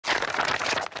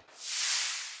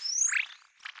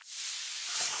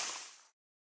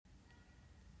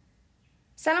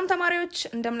ሰላም ተማሪዎች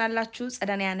እንደምን አላችሁ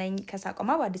ጸዳኒያ ነኝ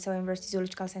ከሳቀማ በአዲስ አበባ ዩኒቨርሲቲ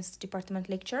ጂኦሎጂካል ሳይንስ ዲፓርትመንት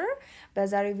ሌክቸረር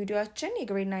በዛሬው ቪዲዮአችን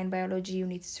የግሬድ 9 ባዮሎጂ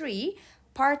ዩኒት 3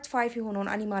 ፓርት 5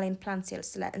 የሆነውን አኒማል ኤንድ ፕላንት ሴልስ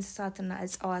ለእንስሳትና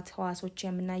እጽዋት ህዋሶች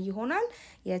የምናይ ይሆናል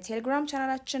የቴሌግራም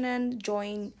ቻናላችንን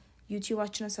ጆይን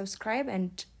ዩቲዩባችንን ሰብስክራይብ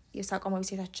and የሳቀማ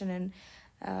ዌብሳይታችንን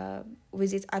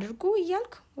ቪዚት አድርጉ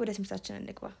እያልኩ ወደ ትምህርታችን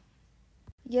እንግባ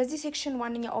የዚህ ሴክሽን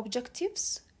ዋነኛ ኦብጀክቲቭስ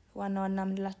ዋና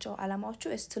ምንላቸው አላማዎቹ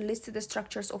is to list the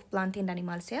structures of plant and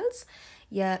animal cells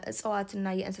የእጽዋትና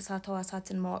የእንስሳት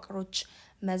ህዋሳትን መዋቅሮች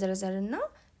መዘርዘርና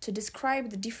to describe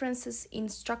the differences in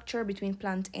structure between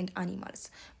plant and animals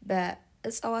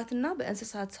በእጽዋትና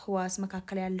በእንስሳት ህዋስ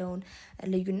መካከል ያለውን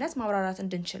ልዩነት ማብራራት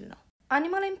እንድንችል ነው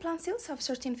animal and plant cells have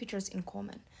certain features in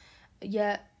common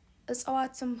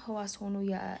የእጽዋትም ህዋስ ሆኑ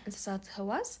የእንስሳት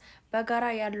ህዋስ በጋራ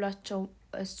ያሏቸው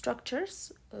structures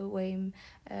ወይም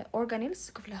organelles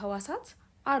ክፍለ ህዋሳት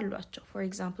አሏቸው for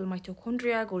example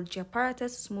mitochondria golgi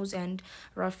apparatus smooth and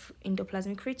rough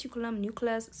endoplasmic reticulum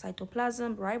nucleus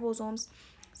cytoplasm ribosomes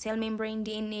cell membrane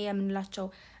DNA የምንላቸው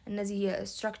እነዚህ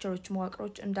structures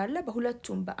መዋቅሮች እንዳለ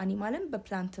በሁለቱም በአኒማልም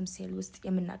በፕላንትም ሴል ውስጥ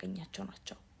የምናገኛቸው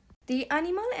ናቸው The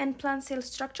animal and plant cell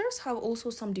structures have also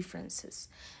some differences.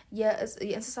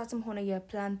 የእንስሳትም ሆነ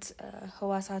የፕላንት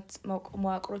ህዋሳት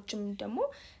መዋቅሮችም ደግሞ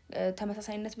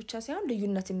ተመሳሳይነት ብቻ ሳይሆን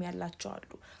ልዩነትም ያላቸው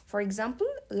አሉ. For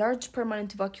example, large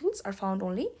permanent vacuoles are found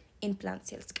only in plant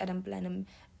cells. ቀደም ብለንም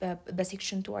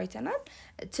በሴክሽን 2 አይተናል.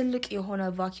 ትልቅ የሆነ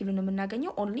ቫኪዩልን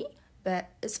የምናገኘው only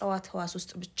በእጽዋት ህዋስ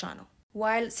ውስጥ ብቻ ነው.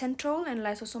 While central and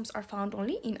lysosomes are found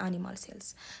only in animal cells.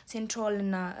 Central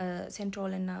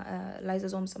and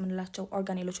lysosomes የምንላቸው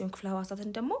organelles ወይም ክፍለ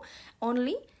ህዋሳትን ደግሞ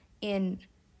only in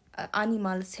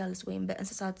animal cells ወይም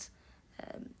በእንስሳት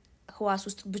ህዋስ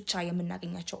ውስጥ ብቻ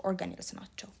የምናገኛቸው organelles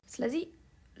ናቸው ስለዚህ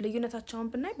ልዩነታቸውን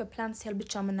ብናይ በፕላንት ሴል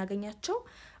ብቻ የምናገኛቸው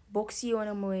boxy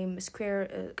ወይም square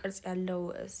ቅርጽ ያለው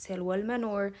cell wall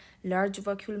መኖር large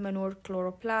vacuole መኖር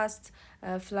chloroplast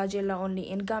flagella only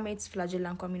in gametes flagella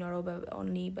እንኳን የሚኖረው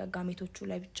only በጋሜቶቹ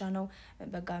ላይ ብቻ ነው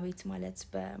በጋሜት ማለት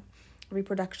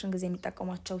በሪፕሮዳክሽን ጊዜ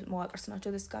የሚጠቀሟቸው መዋቅሮች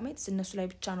ናቸው this gametes እነሱ ላይ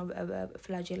ብቻ ነው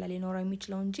flagella ሊኖረው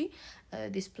የሚችለው እንጂ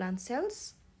these plant cells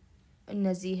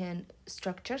እነዚህን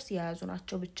structures የያዙ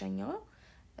ናቸው ብቻኛው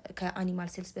ከአኒማል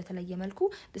ሴልስ በተለየ መልኩ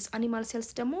this animal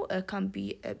cells ደግሞ can be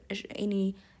any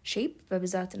shape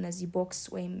በብዛት እነዚህ box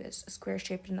ወይም square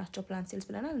shape ናቸው plant cells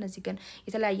ብለናል እነዚህ ግን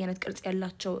የተለያየ አይነት ቅርጽ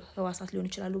ያላቸው ህዋሳት ሊሆኑ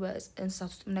ይችላሉ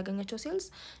በእንስሳት ውስጥ የምናገኛቸው cells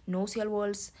no cell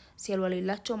walls cell wall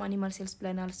የላቸው animal cells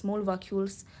ብለናል small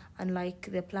vacuoles unlike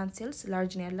the plant cells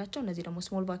large ነው ያላቸው እነዚህ ደግሞ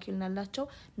small vacuole ናላቸው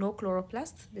no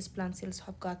chloroplast this plant cells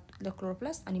have got the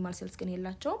chloroplast animal cells ግን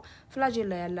የላቸው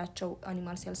flagella ያላቸው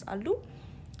animal cells አሉ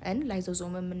and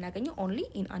lysosome የምናገኘው only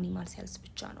in animal cells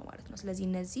ብቻ ነው ማለት ነው ስለዚህ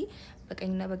እነዚህ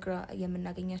በቀኝና በግራ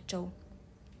የምናገኛቸው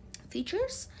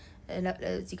features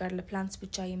እዚህ ጋር ለፕላንትስ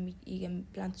ብቻ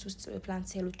የፕላንትስ ውስጥ ፕላንት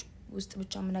ሴሎች ውስጥ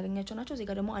ብቻ የምናገኛቸው ናቸው እዚህ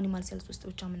ጋር ደግሞ animal cells ውስጥ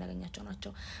ብቻ የምናገኛቸው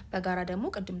ናቸው በጋራ ደግሞ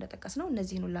ቀድም እንደተጠቀስነው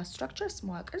እነዚህን ሁሉ structures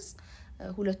መዋቅርስ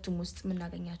ሁለቱም ውስጥ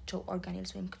የምናገኛቸው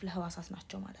organelles ወይም ክፍለ ህዋሳት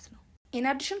ናቸው ማለት ነው In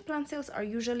addition, plant cells are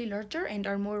usually larger and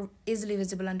are more easily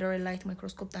visible under a light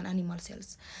microscope than animal cells.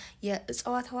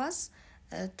 የእጽዋት ህዋስ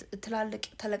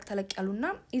ተለቅ ያሉና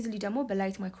easily ደግሞ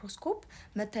በላይት ማይክሮስኮፕ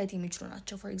መታየት የሚችሉ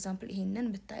ናቸው. For example,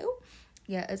 ይሄንን ብታዩ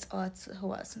የእጽዋት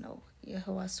ህዋስ ነው.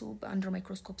 የህዋሱ በአንደር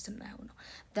ማይክሮስኮፕ ስናየው ነው.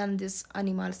 Than this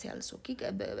animal cells. Okay,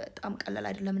 በጣም ቀላል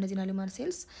አይደለም እነዚህ animal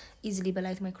cells easily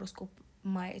በላይት ማይክሮስኮፕ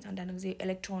ማየት አንዳንድ ጊዜ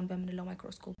ኤሌክትሮን በምንለው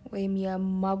ማይክሮስኮፕ ወይም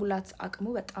የማጉላት አቅሙ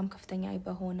በጣም ከፍተኛ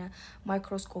በሆነ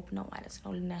ማይክሮስኮፕ ነው ማለት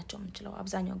ነው ልናያቸው የምንችለው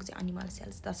አብዛኛው ጊዜ animal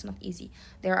cells that's not easy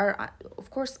there are of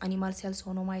course animal cells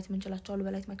ሆኖ ማየት የምንችላቸው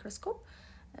በላይት ማይክሮስኮፕ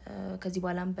ከዚህ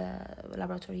በኋላም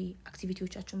በላቦራቶሪ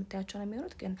አክቲቪቲዎቻቸው የምታያቸው ነው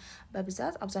የሚሆኑት ግን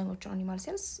በብዛት አብዛኛዎቹ animal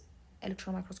cells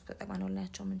ኤሌክትሮን ማይክሮስኮፕ ተጠቅመን ነው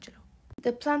ልናያቸው የምንችለው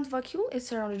The plant vacuole is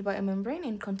surrounded by a membrane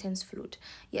and contains fluid.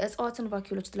 የእጽዋትን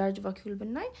vacuoles large vacuole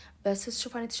ብናይ በስስ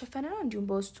ሽፋን የተሸፈነ ነው እንዲሁም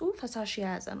በውስጡ ፈሳሽ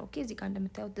የያዘ ነው ኦኬ እዚህ ጋር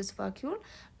እንደምታዩት this vacuole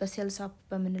በሴል ሳፕ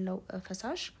በምንለው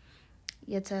ፈሳሽ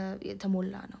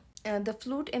የተሞላ ነው The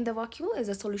fluid in the vacuole is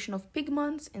a solution of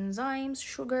pigments, enzymes,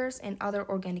 sugars, and other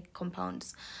organic compounds.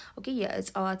 Okay,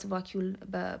 የእጽዋት vacuole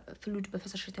በfluid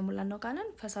በፈሳሽ የተሞላ ነው ካለን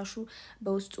ፈሳሹ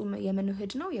በውስጡ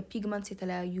የምንውህድ ነው የፒግመንትስ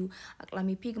የተለያዩ አቅላሚ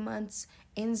ፒግመንትስ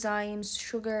enzymes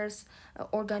sugars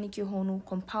organic የሆኑ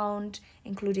compound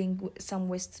including some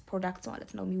waste products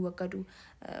ማለት ነው የሚወገዱ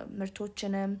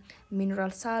ምርቶችንም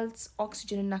mineral salts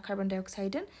oxygen እና carbon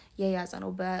dioxide የያዘ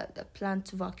ነው በplant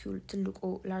vacuole ትልቁ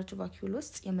large vacuole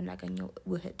ውስጥ የምናገኘው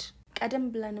ውህድ ቀደም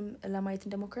ብለንም ለማየት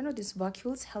እንደሞከርነው these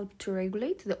vacuoles help to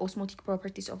regulate the osmotic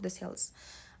properties of the cells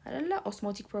አይደለ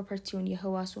osmotic property on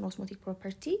የህዋሱን osmotic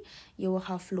property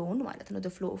የውሃ flow ማለት ነው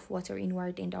the flow of water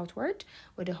inward and outward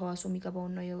ወደ ህዋሱ የሚገባው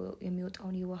ነው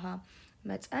የሚወጣውን የውሃ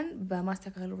መጠን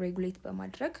በማስተካከል ሬጉሌት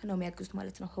በማድረግ ነው የሚያግዙት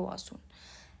ማለት ነው ህዋሱን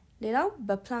ሌላው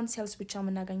በፕላንት ሴልስ ብቻ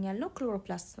ምናገኛል ነው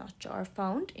chloroplasts ናቸው are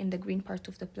found in the green part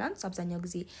of the plants አብዛኛው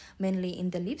ጊዜ mainly in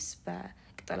the leaves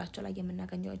በቅጠላቸው ላይ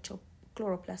የምናገኛቸው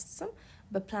chloroplasts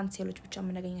በፕላንት ሴሎች ብቻ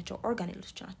ምናገኛቸው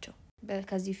organelles ናቸው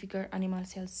በከዚህ ፊገር animal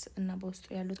cells እና በውስጡ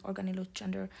ያሉት organelles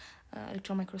under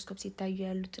electron microscope ሲታዩ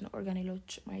ያሉት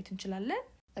organelles ማየት እንችላለን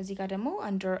እዚህ ጋር ደግሞ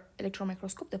under electron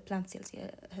microscope the plant cells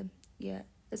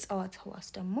የእጽዋት ህዋስ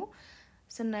ደግሞ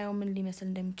ስናየው ምን ሊመስል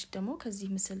እንደሚችል ደግሞ ከዚህ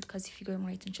ምስል ከዚህ ፊገር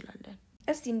ማየት እንችላለን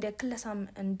እስቲ እንደ ክለሳም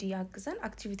እንዲያግዘን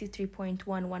activity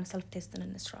 3.11 self test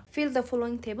እንስራ fill the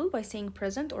following table by saying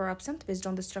present or absent based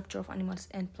on the structure of animals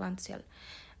and plant cell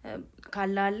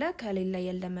ካላለ ከሌላ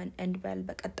የለምን እንበል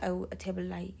በቀጣዩ ቴብል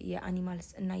ላይ የአኒማልስ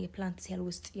እና የፕላንት ሴል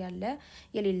ውስጥ ያለ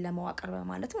የሌለ መዋቅር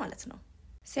ማለት ነው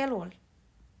cell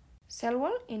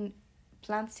wall in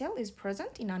plant cell is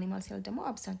present in animal cell ደግሞ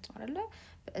absent ነው አይደለ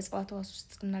በእጽዋት ህዋስ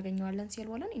ውስጥ እናገኘዋለን cell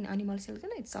wall in animal cell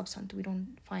ግን it's absent we don't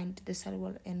find the cell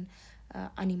wall in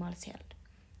animal cell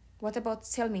what about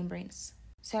cell membranes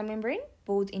cell membrane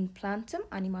both in plantum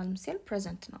animal cell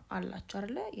present ነው አላቸው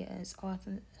አይደለ የእጽዋት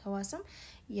ህዋስም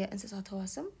የእንስሳት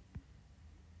ህዋስም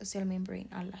cell membrane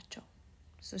አላቸው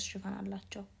ሽፋን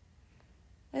አላቸው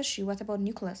እሺ what about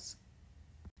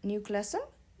nucleusum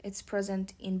it's present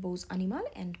in both animal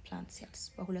and plant cells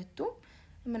በሁለቱም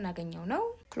የምናገኘው ነው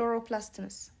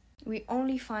chloroplasts we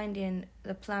only find in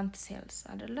the plant cells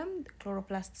አይደለም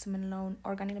chloroplasts ምንለውን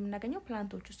organelle የምናገኘው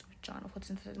ፕላንቶች ውስጥ ብቻ ነው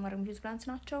photosynthesis ማድረግ የሚችሉት plants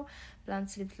ናቸው plant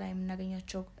cells ላይ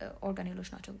የምናገኛቸው organelles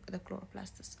ናቸው the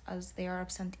chloroplasts as they are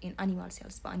absent in animal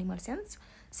cells በanimal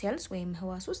cells ወይም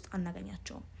ህዋስ ውስጥ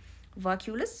አናገኛቸውም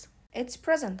vacuoles it's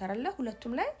present አይደለ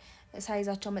ሁለቱም ላይ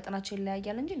ሳይዛቸው መጠናቸው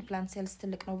ይለያያል እንጂ in plant cells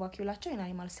ትልቅ ነው vacuolaቸው in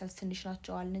animal cells ትንሽ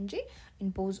ናቸው አለ እንጂ in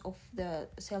both of the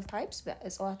cell types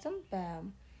በእጽዋትም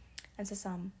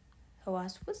በእንስሳም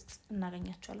ህዋስ ውስጥ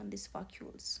እናገኛቸዋለን these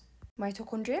vacuoles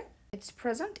mitochondria it's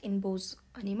present in both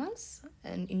animals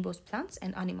and in both plants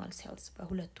and animal cells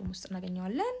በሁለቱም ውስጥ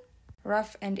እናገኘዋለን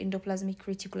rough and endoplasmic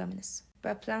reticulum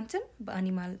በፕላንትም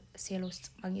በአኒማል ሴል ውስጥ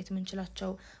ማግኘት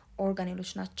የምንችላቸው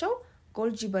organelles ናቸው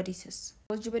Golgi bodies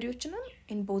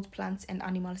in both plants and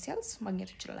animal cells ማግኘት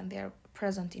እንችላለን they are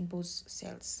present in both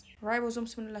cells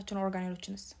ribosomes ምንላቸው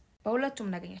organelles በሁለቱም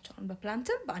እናገኛቸዋለን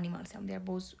በፕላንትም በአኒማል ሴል they are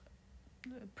both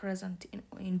present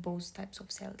in both types of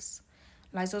cells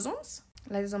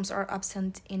lysosomes are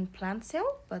absent in plant cell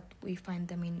but we find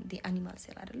them in the animal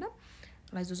cell አይደለም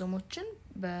lysosomoችን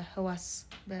በህዋስ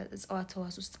በእጽዋት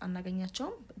ህዋስ ውስጥ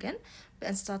አናገኛቸውም ግን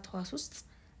በእንስሳት ህዋስ ውስጥ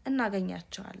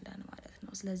እናገኛቸዋለን ማለት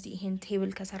ነው ስለዚህ ይሄን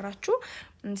ቴብል ከሰራችሁ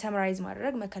ሰምራይዝ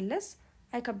ማድረግ መከለስ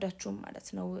አይከብዳችሁም ማለት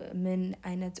ነው ምን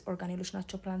አይነት organelles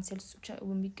ናቸው plant cells ውስጥ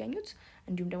የሚገኙት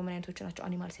እንዲሁም ደግሞ ምን አይነቶች ናቸው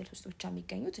animal cells ውስጥ ብቻ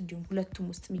የሚገኙት እንዲሁም ሁለቱም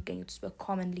ውስጥ የሚገኙት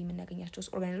በኮመንሊ የምናገኛቸው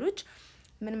organelles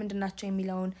ምን ምንድናቸው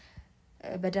የሚለውን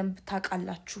በደንብ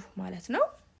ታቃላችሁ ማለት ነው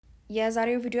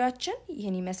የዛሬው ቪዲዮአችን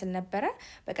ይሄን ይመስል ነበር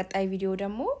በቀጣይ ቪዲዮ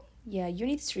ደግሞ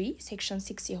የዩኒት 3 ሴክሽን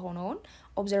 6 የሆነውን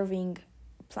observing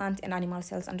plant and animal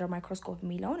cells under microscope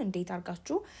ሚለውን እንዴት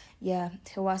አርጋችሁ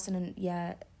የህዋስን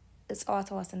የእጽዋት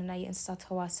ህዋስንና የእንስሳት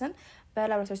ህዋስን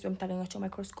በላቦራቶሪ ውስጥ በመታገኛቸው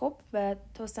ማይክሮስኮፕ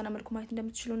በተወሰነ መልኩ ማየት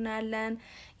እንደምትችሉ እናያለን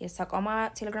የሳቋማ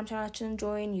ቴሌግራም ቻናላችንን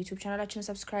ጆይን ዩቲዩብ ቻናላችንን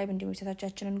ሰብስክራይብ እንዲሁም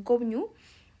ዌብሳይታችንን ጎብኙ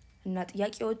እና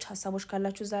ጥያቄዎች ሐሳቦች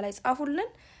ካላችሁ እዛ ላይ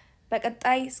ጻፉልን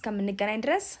በቀጣይ እስከምንገናኝ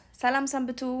ድረስ ሰላም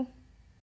ሰንብቱ